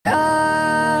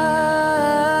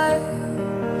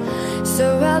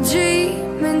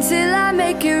dream until I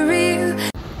make it real.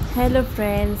 Hello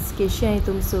friends, कशी आहे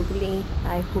तुम सगळी?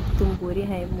 आय होप तुम बरी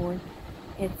आहे म्हूण.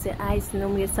 हेचे आयज न्हू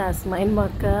मगे सासमाईन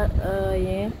म्हाका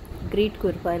हे ग्रीट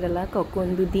करपा लायला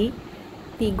कोकण दुदी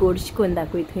ती गोडशी करून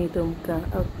दाखयत खंय तुमकां.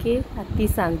 ओके, आतां ती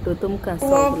सांगतो तुमकां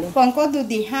सगळें. कोंकण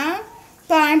दुदी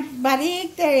तो हांवें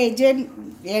बारीक ते हेजेर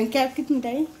हें कितें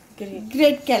म्हणटाय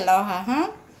ग्रेट केलो आहा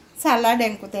सालाड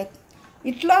हें कोतात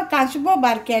इतलो कांचबो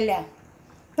बार केल्या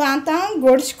तो आतां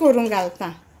गोडशी करूंक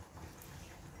घालता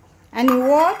आनी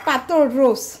वो पातळ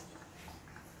रोस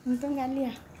तो घालया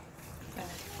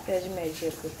तेज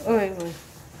मेजर हय हय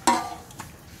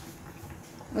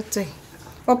वचय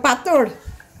हो पातळ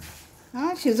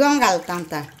शिजोवंक घालता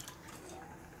आतां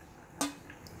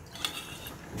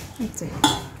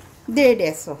देड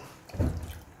असो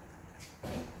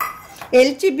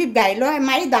एलची बी घायलो हांवें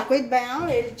मागीर दाखयत बाय हांव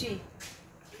एलची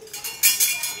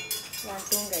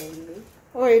वांटून घायली.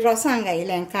 हय रोसांक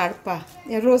घायलें काडपा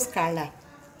हे रोस काडला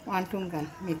वांटूंक घाल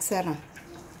मिक्सरान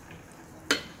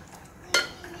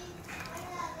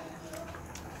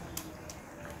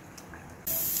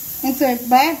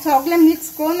बाय सगळें मिक्स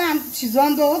करून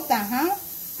शिजोवन दवरता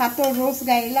पातळ रोस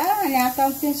घायला आनी आतां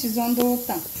तें शिजोवन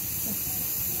दवरता.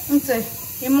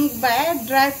 हे मग बाय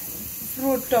ड्राय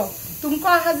फ्रूट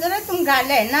तुमकां आहा जाल्यार तुमी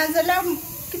घाले ना जाल्यार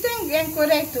कितें हें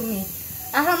कराय तुमी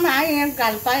आहा हांवें हें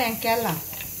घालपा हें केलां.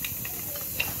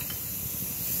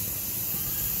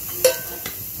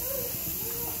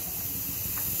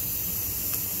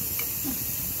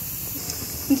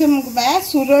 मग बाय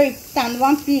सुरय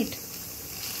तांदळां पीठ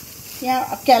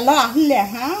हें केलो आहलें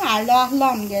हाडलो आहलो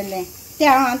आमगेलें तें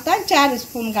हांव आतां 4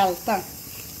 स्पून घालता.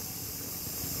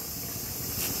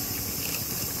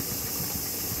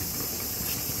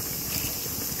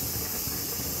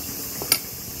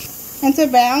 आनी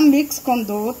बेळ मिक्स करून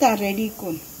दवरता रेडी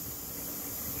करून.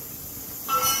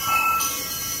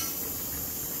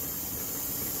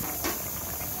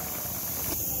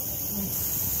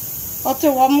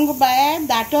 हो मुगो बाय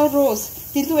दाटो रोस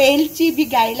तितू एलची बी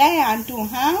घायलाय आंटू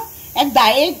एक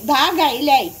 10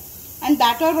 घायलाय आनी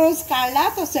दाटो रोस काडला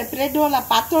तो सेपरेट दवरला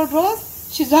पातळ रोस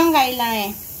शिजोवंक घायला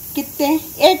हांवें कितें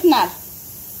एक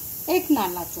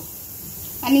नाल्लाचो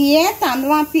आनी हे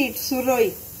तांदळां पीठ सुरय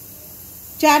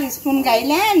 4 स्पून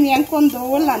घायले आनी हें करून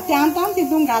दवरलां तें आतां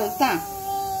तितून घालता.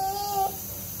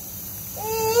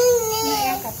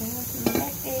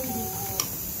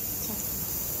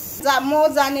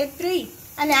 मोज आनी 3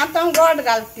 आनी आतां गोड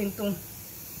घालता तितून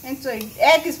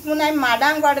 1 स्पून हांवें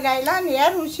माडांक गोड घायला आनी हें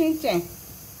रुशीचें.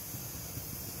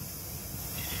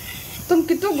 तुमकां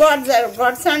कितू गोड जाय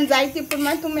गोडसाण जाय ती पूण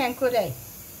मागीर तुमी हें कराय.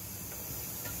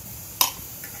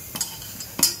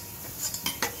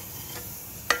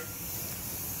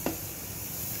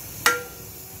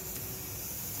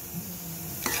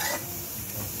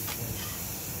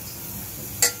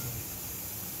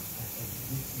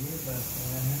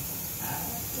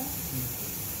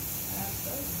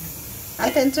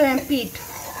 आणि त्यांचं हे पीठ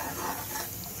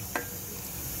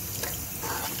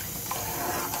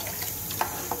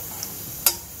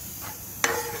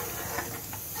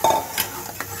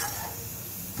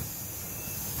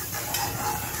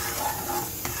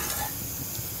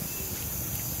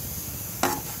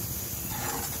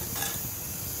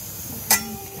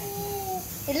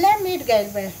इल्लें मीठ घाल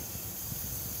बाय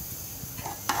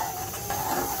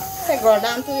ते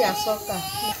गोडान तूं यासोता.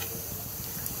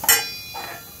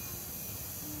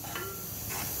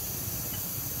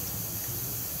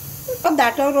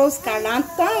 दाटो रोस काडला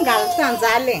तो घालता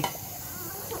जालें.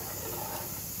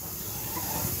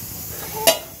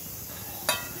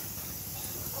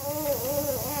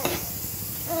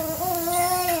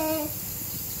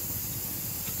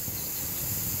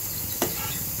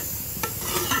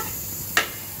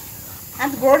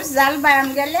 आतां गोड जाल बाय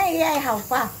आमगेलें हे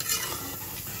खावपा.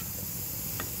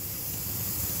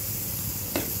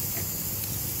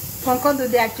 कोंकण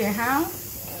दुदयाचें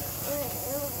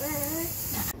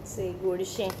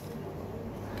गोडशें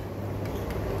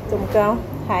तुमकां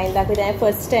हांवें दाखयता. हांवें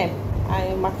फर्स्ट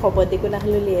टायम म्हाका खबर देखून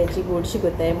नासलेली हेजी गोडशी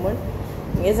कोत्ताय म्हूण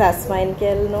म्हगे सासमाईन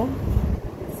केलें न्हू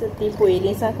सो ती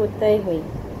पयलींसा कोत्ताय खंय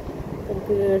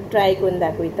तुमकां ट्राय करून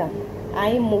दाखयता.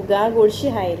 हांवें मुगा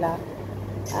गोडशी खायला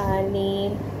आनी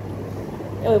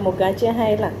हय मुगाचें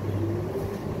खायलां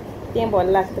तें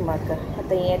बरें लागता म्हाका.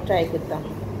 आतां हें ट्राय कोत्ता.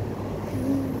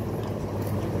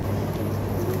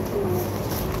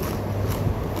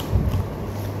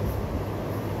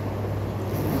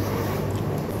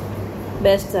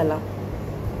 बेस्ट जाला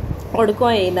अडको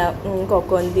येयला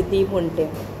कोकण दुदी म्हूण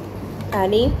तें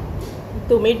आनी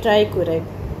तुमी ट्राय कराय.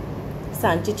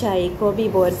 सांजची च्यायेको बी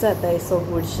बरो जाता असो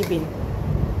गोडशी बीन.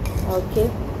 ओके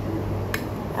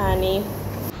आणि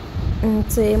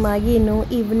चोय मागीर न्हू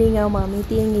इवनींग हांव मामी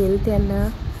तींग येयलें तेन्ना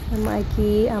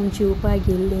मागीर आमी जेवपाक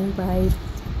गेल्लीं भायर.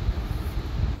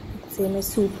 मागीर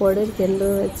सूप ऑर्डर केल्लो.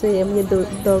 चोय आमगे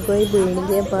दोगोय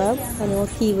भयणीगे बाब आनी हो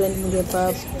किवन मुगे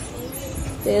बाब.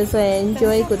 ते असो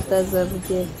एन्जॉय कोत्ता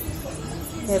सामके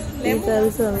हॅप्पी जाल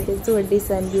सामके. चड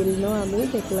दिसान गेली न्हू आमी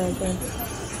तेका लागून.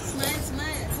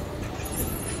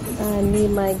 आनी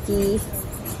मागीर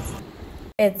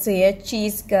चोय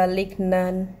चीज गार्लीक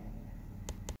नान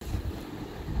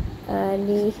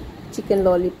आनी चिकन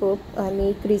लॉलीपॉप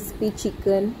आनी क्रिस्पी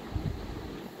चिकन.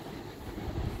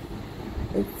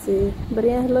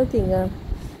 बरें आहलो थिंगा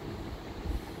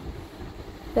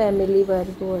फॅमिली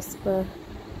बारबो वचपाक.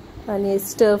 आनी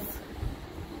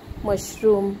स्टफ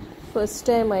मशरूम फर्स्ट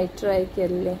टायम हांवें ट्राय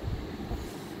केल्लें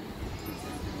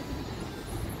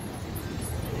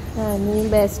आनी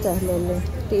बेस्ट आहलेलें.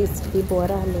 टेस्ट बी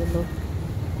बरो आहलेलो.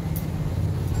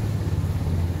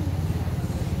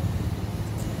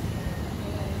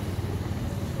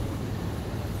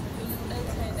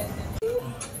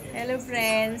 हॅलो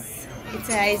फ्रेंड्स,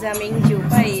 आयज आमी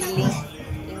जेवपाक येयल्लीं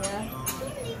हिंगा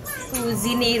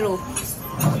कुजिनेरो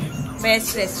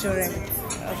बेस्ट रेस्टॉरंट,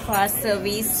 फास्ट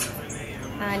सर्वीस.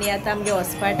 आनी आतां आमगे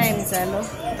वचपा टायम जालो.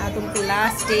 हांव तुमकां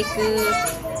लास्ट एक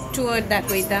टूर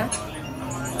दाखयता.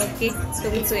 ओके,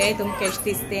 तुमी चोयाय तुमकां कशें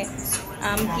दिसतें.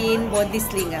 आमकीन बोर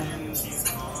दिसली हिंगा.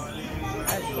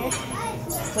 ओके,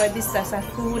 बरें दिसता सा.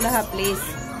 कूल आहा प्लेस,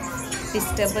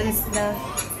 डिस्टर्बन्स ना,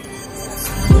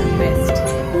 बेस्ट.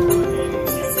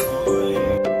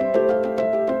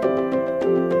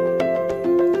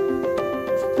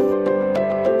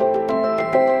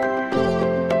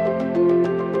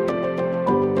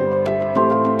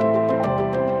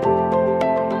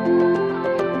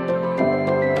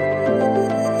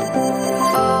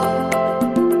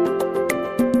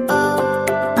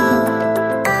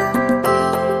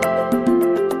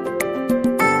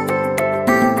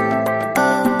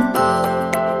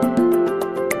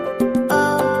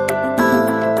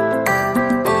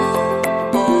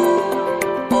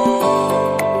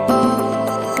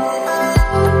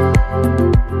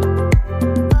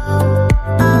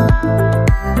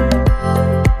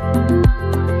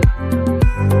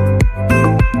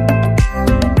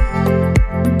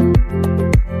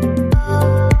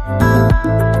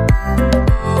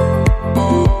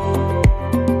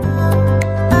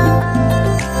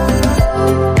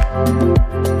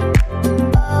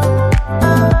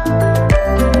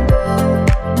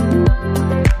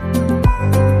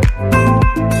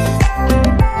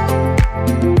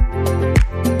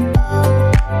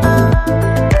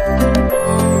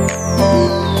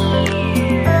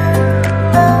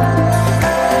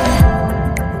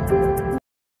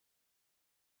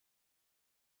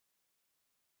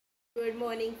 Good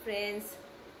morning friends.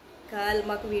 काल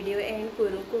म्हाका व्हिडिओ एंड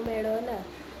करूंक मेळो ना.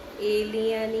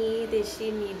 येयलीं आनी तेशी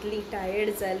न्हिदलीं, टायर्ड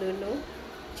जालो न्हू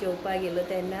जेवपाक गेलो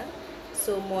तेन्ना.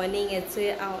 सो मॉर्निंग हेचो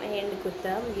हांव एंड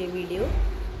कोत्ता म्हगे व्हिडिओ.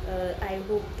 आय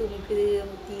होप तुमकां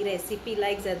ती रेसिपी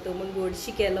लायक जाता म्हूण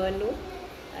गोडशी केलो न्हू.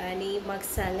 आनी म्हाका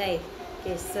सांगाय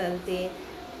केशें जालें तें.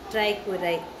 ट्राय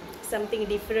कोराय समथींग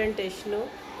डिफरंट अशें न्हू.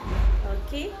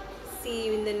 Okay, C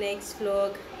you in the next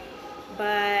vlog.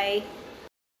 Bye.